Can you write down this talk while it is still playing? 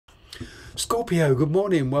Scorpio, good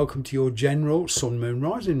morning. Welcome to your general Sun, Moon,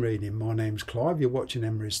 Rising reading. My name's Clive. You're watching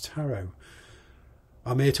Emery's Tarot.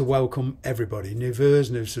 I'm here to welcome everybody, new viewers,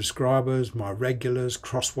 new subscribers, my regulars,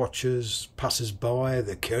 cross-watchers, passers-by,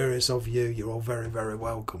 the curious of you. You're all very, very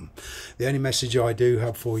welcome. The only message I do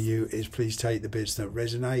have for you is please take the bits that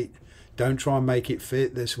resonate. Don't try and make it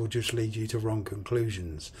fit. This will just lead you to wrong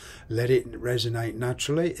conclusions. Let it resonate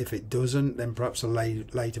naturally. If it doesn't, then perhaps a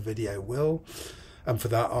later video will. And for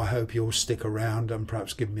that, I hope you'll stick around and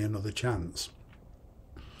perhaps give me another chance.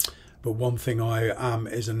 But one thing I am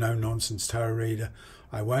is a no-nonsense tarot reader.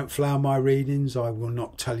 I won't flower my readings. I will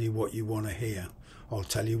not tell you what you want to hear. I'll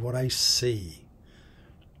tell you what I see.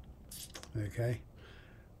 Okay?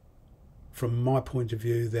 From my point of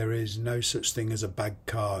view, there is no such thing as a bad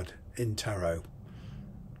card in tarot.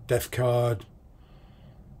 Death card,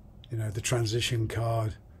 you know, the transition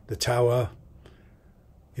card, the tower,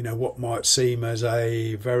 you know, what might seem as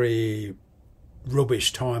a very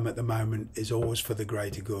rubbish time at the moment is always for the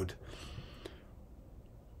greater good.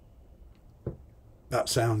 That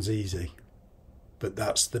sounds easy, but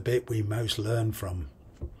that's the bit we most learn from.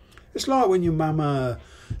 It's like when your mother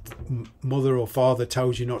or father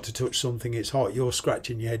tells you not to touch something, it's hot. You're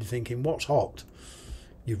scratching your head thinking, what's hot?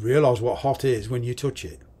 You realise what hot is when you touch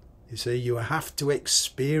it. You see, you have to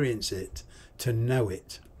experience it to know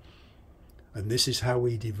it. And this is how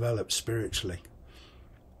we develop spiritually.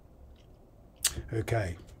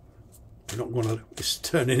 Okay. I'm not going to... It's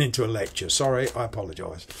turning into a lecture. Sorry, I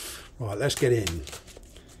apologise. Right, let's get in.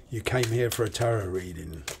 You came here for a tarot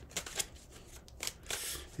reading.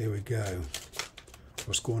 Here we go.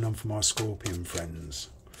 What's going on for my Scorpion friends?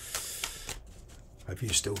 Have you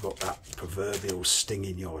still got that proverbial sting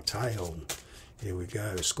in your tail? Here we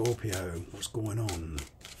go. Scorpio, what's going on?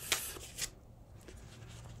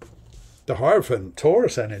 The Hierophant,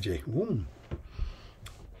 Taurus energy. Ooh.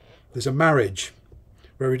 There's a marriage.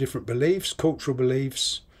 Very different beliefs, cultural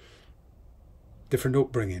beliefs, different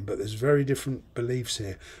upbringing, but there's very different beliefs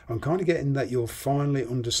here. I'm kind of getting that you're finally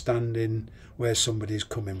understanding where somebody's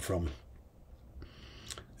coming from.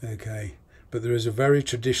 Okay, but there is a very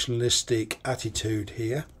traditionalistic attitude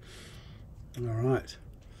here. All right.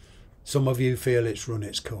 Some of you feel it's run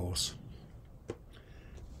its course.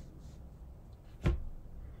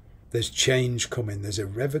 There's change coming. There's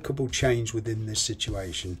irrevocable change within this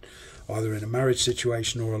situation, either in a marriage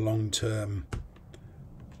situation or a long-term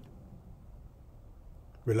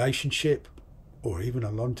relationship, or even a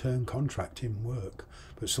long-term contract in work.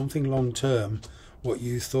 But something long-term, what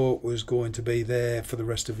you thought was going to be there for the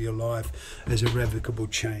rest of your life, there's irrevocable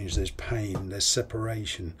change. There's pain. There's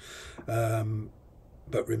separation.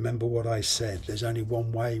 But remember what I said. There's only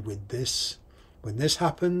one way with this. When this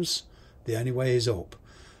happens, the only way is up.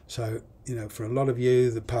 So, you know, for a lot of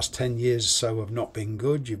you, the past 10 years or so have not been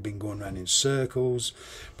good. You've been going around in circles.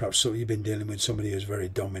 Perhaps you've been dealing with somebody who's very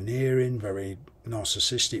domineering, very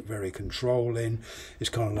narcissistic, very controlling. It's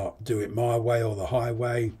kind of like do it my way or the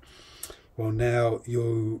highway. Well, now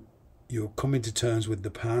you're coming to terms with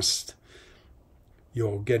the past.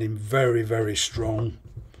 You're getting very, very strong.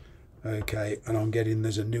 Okay, and I'm getting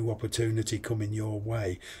there's a new opportunity coming your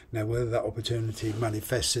way. Now, whether that opportunity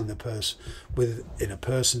manifests in a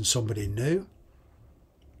person somebody new,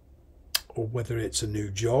 or whether it's a new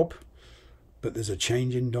job, but there's a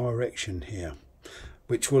change in direction here,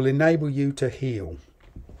 which will enable you to heal.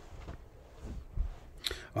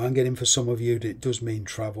 I'm getting for some of you that it does mean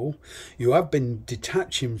travel. You have been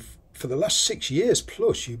detaching for the last 6 years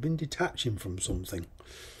plus. You've been detaching from something.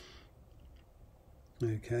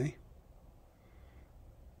 Okay.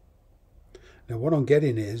 Now, what I'm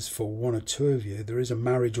getting is, for one or two of you, there is a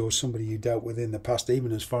marriage or somebody you dealt with in the past,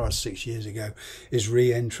 even as far as 6 years ago, is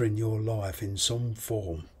re-entering your life in some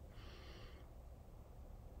form.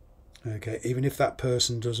 Okay, even if that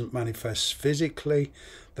person doesn't manifest physically,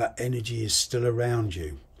 that energy is still around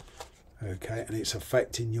you. Okay, and it's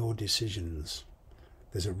affecting your decisions.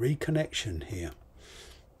 There's a reconnection here.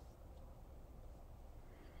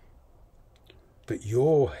 But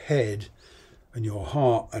your head and your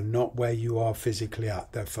heart are not where you are physically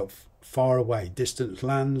at. They're far away, distant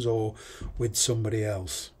lands, or with somebody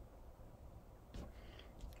else.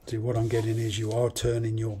 See, what I'm getting is you are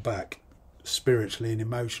turning your back spiritually and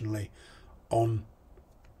emotionally on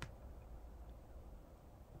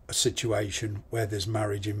a situation where there's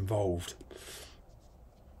marriage involved.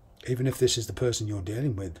 Even if this is the person you're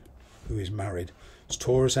dealing with who is married. It's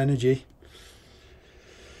Taurus energy.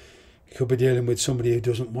 You could be dealing with somebody who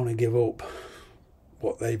doesn't want to give up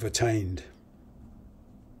what they've attained.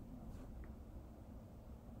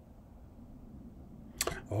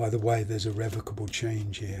 Either way, there's irrevocable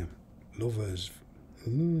change here. Lovers.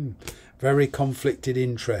 Very conflicted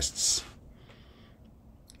interests.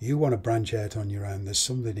 You want to branch out on your own. There's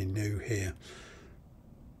something new here.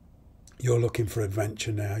 You're looking for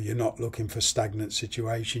adventure now. You're not looking for stagnant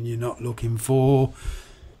situation. You're not looking for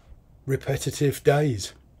repetitive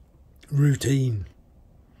days, routine.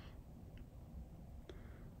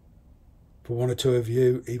 For one or two of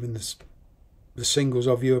you, even the singles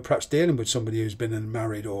of you are perhaps dealing with somebody who's been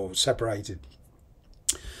married or separated.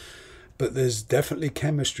 But there's definitely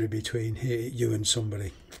chemistry between you and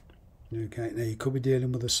somebody. Okay, now you could be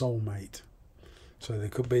dealing with a soulmate. So there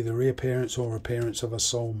could be the reappearance or appearance of a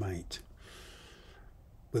soulmate.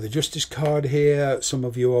 With the Justice card here, some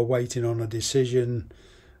of you are waiting on a decision,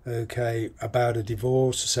 okay, about a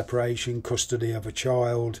divorce, a separation, custody of a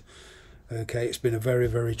child. Okay, it's been a very,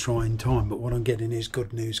 very trying time, but what I'm getting is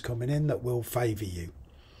good news coming in that will favour you.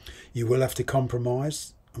 You will have to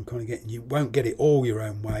compromise. I'm kind of getting, you won't get it all your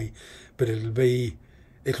own way, but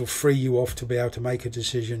it'll free you off to be able to make a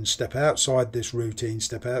decision, step outside this routine,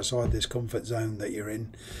 step outside this comfort zone that you're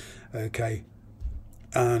in, okay,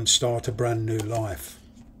 and start a brand new life.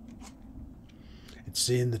 It's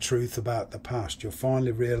seeing the truth about the past. You're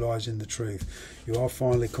finally realising the truth. You are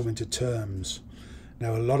finally coming to terms.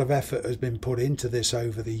 Now, a lot of effort has been put into this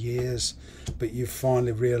over the years, but you've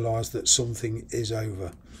finally realised that something is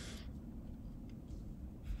over.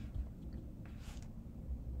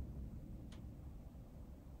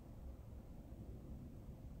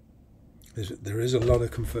 There is a lot of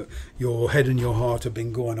comfort. Your head and your heart have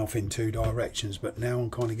been going off in two directions, but now I'm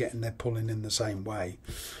kind of getting they're pulling in the same way.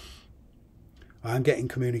 I'm getting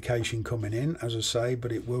communication coming in, as I say,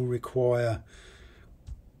 but it will require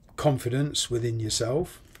confidence within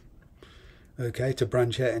yourself, okay, to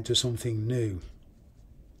branch out into something new.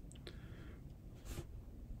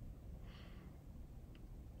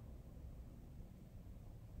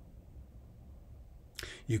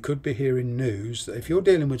 You could be hearing news that if you're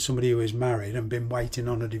dealing with somebody who is married and been waiting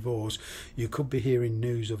on a divorce, you could be hearing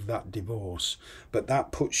news of that divorce, but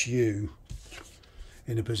that puts you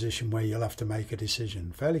in a position where you'll have to make a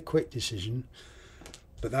decision, fairly quick decision,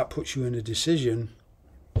 but that puts you in a decision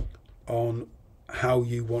on how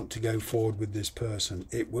you want to go forward with this person.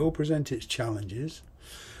 It will present its challenges,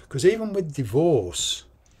 because even with divorce,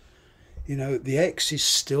 you know, the ex is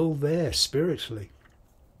still there spiritually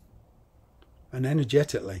and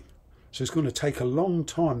energetically, so it's going to take a long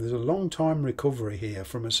time. There's a long time recovery here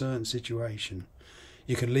from a certain situation.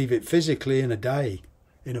 You can leave it physically in a day,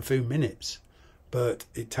 in a few minutes, but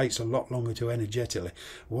it takes a lot longer to energetically.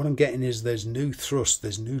 What I'm getting is there's new thrust,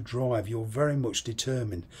 there's new drive. You're very much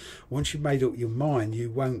determined. Once you've made up your mind, you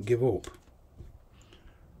won't give up.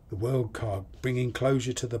 The World card, bringing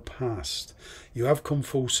closure to the past. You have come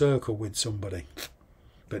full circle with somebody,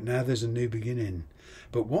 but now there's a new beginning.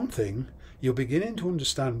 But one thing, you're beginning to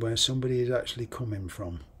understand where somebody is actually coming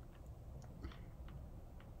from.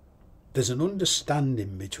 There's an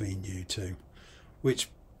understanding between you two, which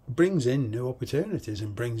brings in new opportunities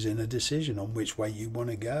and brings in a decision on which way you want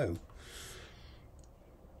to go.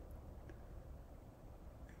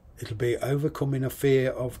 It'll be overcoming a fear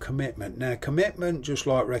of commitment. Now, commitment, just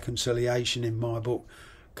like reconciliation in my book,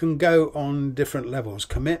 can go on different levels.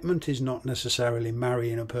 Commitment is not necessarily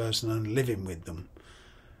marrying a person and living with them.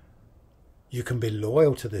 You can be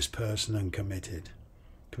loyal to this person and committed.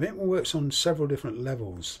 Commitment works on several different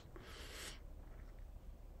levels.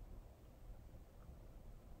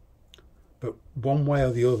 But one way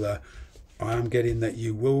or the other, I am getting that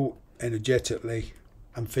you will energetically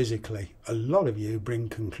and physically, a lot of you, bring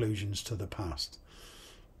conclusions to the past.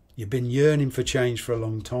 You've been yearning for change for a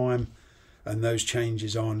long time, and those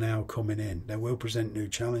changes are now coming in. They will present new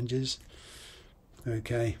challenges.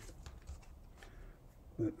 Okay.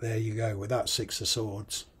 There you go, with that Six of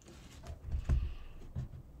Swords.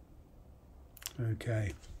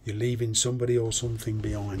 Okay. You're leaving somebody or something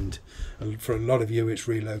behind. For a lot of you, it's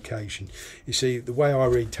relocation. You see, the way I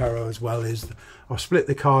read tarot as well is I've split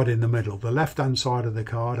the card in the middle. The left-hand side of the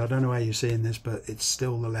card, I don't know how you're seeing this, but it's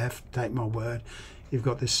still the left, take my word. You've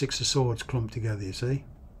got this Six of Swords clumped together, you see?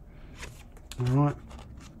 All right.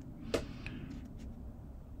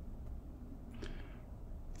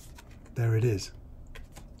 There it is.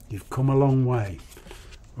 You've come a long way.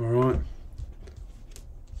 All right.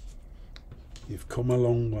 You've come a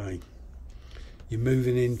long way. You're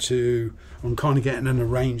moving into, I'm kind of getting an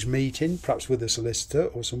arranged meeting, perhaps with a solicitor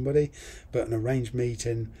or somebody, but an arranged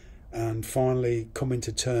meeting, and finally coming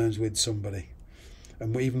to terms with somebody.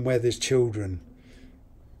 And even where there's children,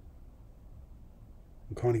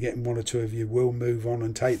 I'm kind of getting one or two of you will move on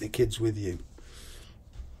and take the kids with you.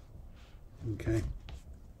 Okay.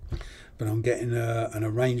 but I'm getting an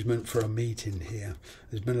arrangement for a meeting here.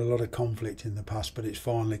 There's been a lot of conflict in the past, but it's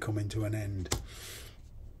finally coming to an end.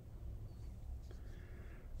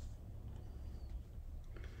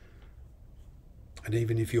 And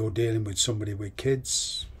even if you're dealing with somebody with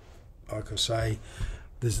kids, like I say,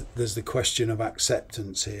 there's the question of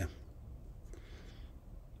acceptance here.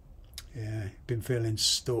 Yeah, been feeling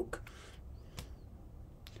stuck.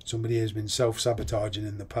 Somebody has been self-sabotaging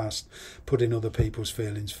in the past, putting other people's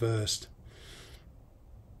feelings first.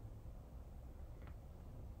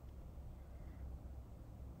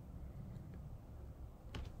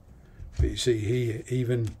 But you see here,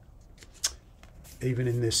 even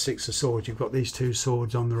in this Six of Swords, you've got these two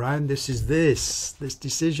swords on the round. This is this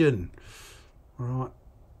decision. All right.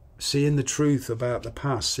 Seeing the truth about the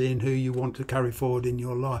past, seeing who you want to carry forward in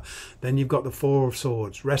your life. Then you've got the Four of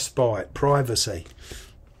Swords, respite, privacy.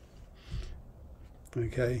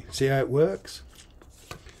 Okay, see how it works?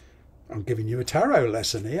 I'm giving you a tarot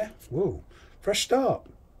lesson here. Whoa, fresh start.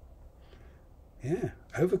 Yeah,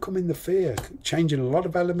 overcoming the fear, changing a lot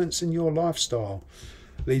of elements in your lifestyle,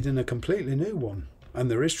 leading a completely new one. And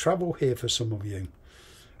there is travel here for some of you.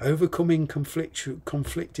 Overcoming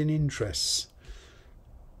conflicting interests.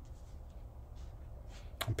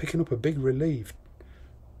 I'm picking up a big relief.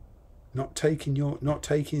 Not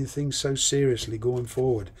taking things so seriously going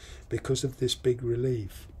forward because of this big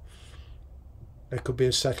relief. There could be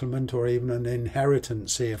a settlement or even an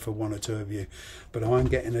inheritance here for one or two of you. But I'm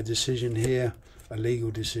getting a decision here, a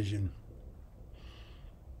legal decision.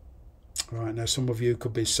 Right, now some of you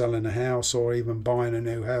could be selling a house or even buying a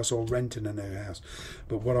new house or renting a new house.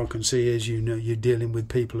 But what I can see is, you know, you're dealing with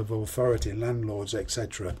people of authority, landlords,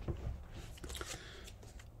 etc.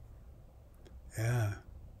 Yeah.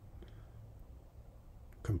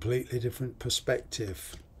 Completely different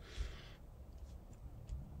perspective.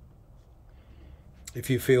 If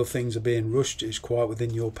you feel things are being rushed, it's quite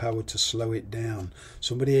within your power to slow it down.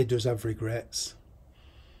 Somebody here does have regrets.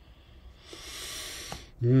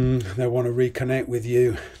 They want to reconnect with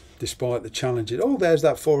you despite the challenges. Oh, there's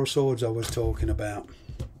that Four of Swords I was talking about.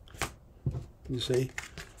 You see?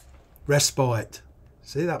 Respite.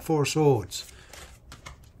 See that Four of Swords?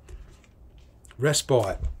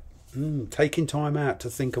 Respite. Taking time out to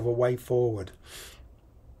think of a way forward.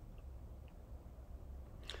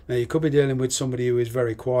 Now, you could be dealing with somebody who is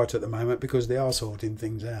very quiet at the moment because they are sorting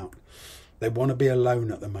things out. They want to be alone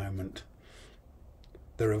at the moment.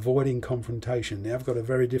 They're avoiding confrontation. They have got a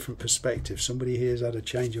very different perspective. Somebody here has had a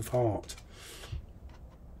change of heart.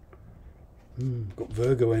 Got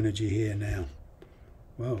Virgo energy here now.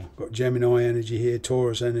 Well, got Gemini energy here,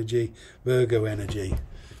 Taurus energy, Virgo energy.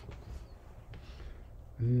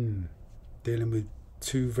 Dealing with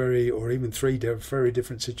two or even three very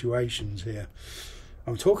different situations here.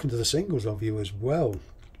 I'm talking to the singles of you as well,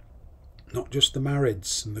 not just the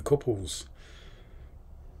marrieds and the couples.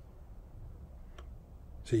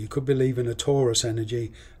 So you could be leaving a Taurus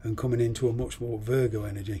energy and coming into a much more Virgo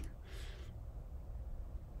energy.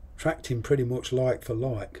 Attracting pretty much like for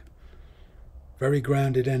like. Very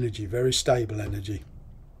grounded energy, very stable energy.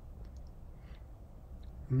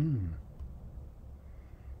 A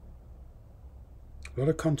lot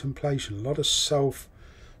of contemplation, a lot of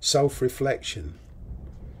self-reflection.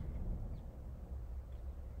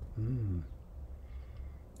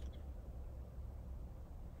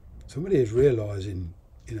 Somebody is realising,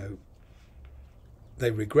 you know,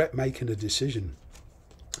 they regret making a decision.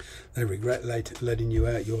 They regret letting you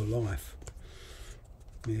out your life.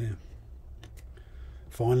 Yeah.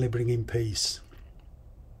 Finally bringing peace.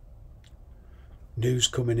 News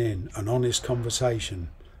coming in, an honest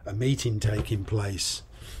conversation, a meeting taking place.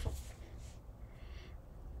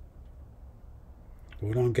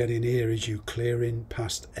 What I'm getting here is you clearing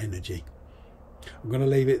past energy. I'm going to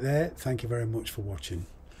leave it there. Thank you very much for watching.